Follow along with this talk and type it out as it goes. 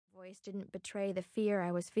voice didn't betray the fear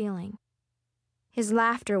I was feeling. His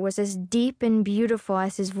laughter was as deep and beautiful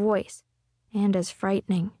as his voice, and as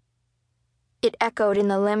frightening. It echoed in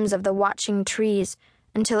the limbs of the watching trees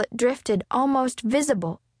until it drifted almost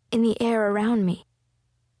visible in the air around me.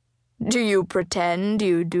 "Do you pretend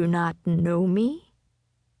you do not know me?"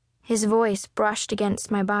 His voice brushed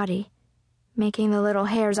against my body, making the little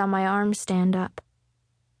hairs on my arms stand up.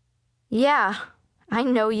 "Yeah, I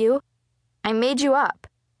know you. I made you up.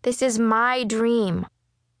 This is my dream.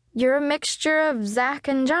 You're a mixture of Zach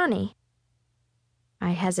and Johnny."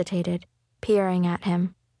 I hesitated, peering at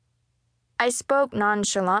him. I spoke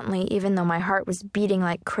nonchalantly, even though my heart was beating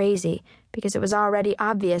like crazy, because it was already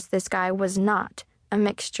obvious this guy was not a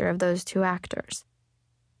mixture of those two actors.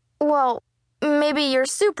 "Well, maybe you're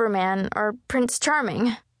Superman or Prince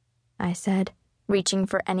Charming," I said, reaching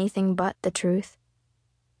for anything but the truth.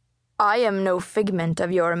 "I am no figment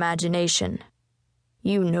of your imagination.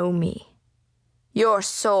 You know me. Your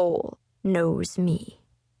soul knows me."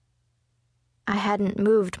 I hadn't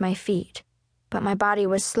moved my feet, but my body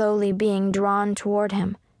was slowly being drawn toward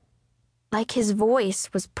him, like his voice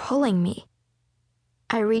was pulling me.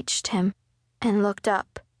 I reached him and looked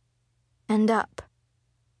up and up.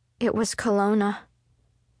 It was Kelowna.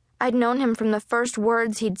 I'd known him from the first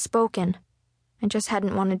words he'd spoken. I just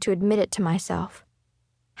hadn't wanted to admit it to myself.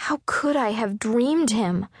 How could I have dreamed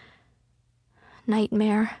him?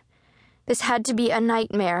 Nightmare. This had to be a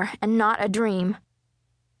nightmare and not a dream.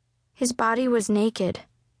 His body was naked,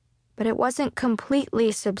 but it wasn't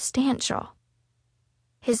completely substantial.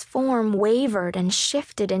 His form wavered and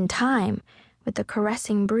shifted in time with the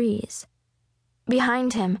caressing breeze.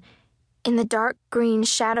 Behind him, in the dark green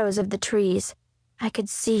shadows of the trees, I could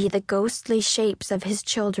see the ghostly shapes of his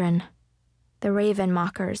children, the raven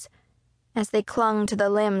mockers, as they clung to the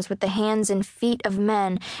limbs with the hands and feet of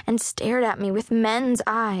men and stared at me with men's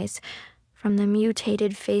eyes from the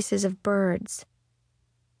mutated faces of birds.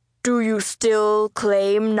 "Do you still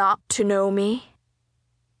claim not to know me?"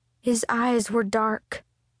 His eyes were dark,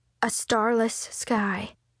 a starless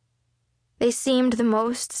sky. They seemed the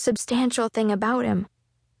most substantial thing about him,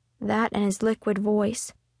 that and his liquid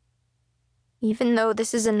voice. Even though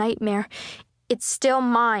this is a nightmare, it's still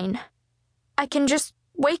mine. I can just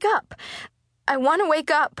wake up. I want to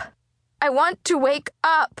wake up. I want to wake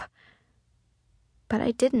up. But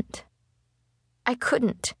I didn't. I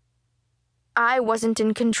couldn't. I wasn't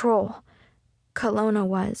in control. Kelowna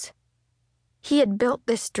was. He had built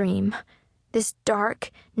this dream, this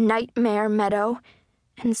dark nightmare meadow,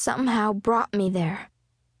 and somehow brought me there,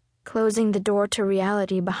 closing the door to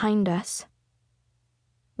reality behind us.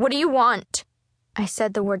 "What do you want?" I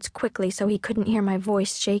said the words quickly so he couldn't hear my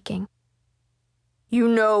voice shaking. "You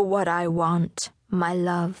know what I want, my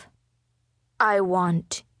love. I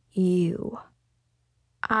want you."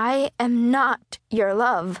 "I am not your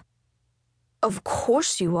love." "Of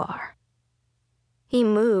course you are." He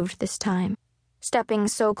moved this time, stepping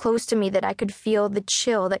so close to me that I could feel the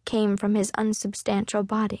chill that came from his unsubstantial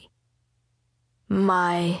body.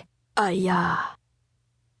 "My Aya."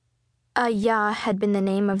 Aya had been the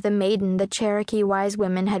name of the maiden the Cherokee wise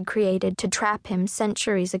women had created to trap him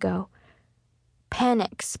centuries ago.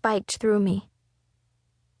 Panic spiked through me.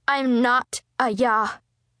 "I'm not Aya."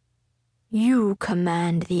 "You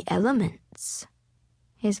command the elements."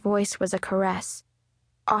 His voice was a caress,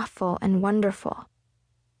 awful and wonderful,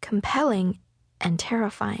 compelling and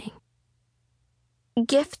terrifying.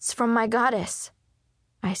 "Gifts from my goddess,"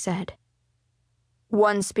 I said.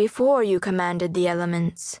 "Once before you commanded the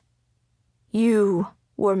elements. You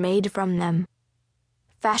were made from them,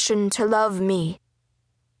 fashioned to love me."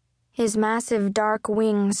 His massive dark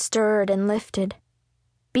wings stirred and lifted.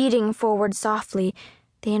 Beating forward softly,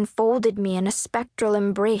 they enfolded me in a spectral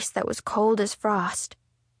embrace that was cold as frost.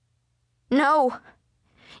 "No!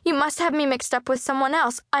 You must have me mixed up with someone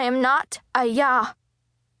else. I am not Aya."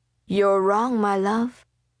 "You're wrong, my love.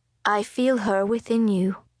 I feel her within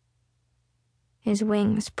you." His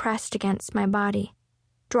wings pressed against my body,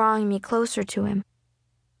 drawing me closer to him.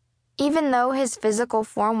 Even though his physical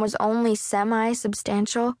form was only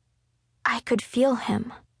semi-substantial, I could feel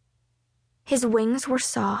him. His wings were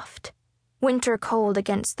soft, winter cold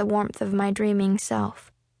against the warmth of my dreaming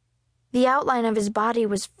self. The outline of his body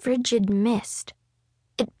was frigid mist.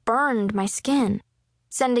 It burned my skin,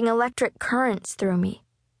 sending electric currents through me,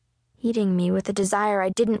 heating me with a desire I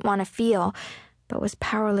didn't want to feel, but was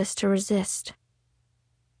powerless to resist.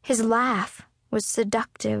 His laugh was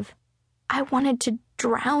seductive. I wanted to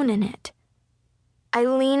drown in it. I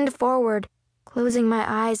leaned forward, closing my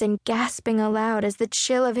eyes and gasping aloud as the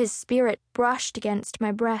chill of his spirit brushed against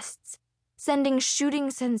my breasts, sending shooting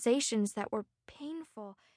sensations that were painful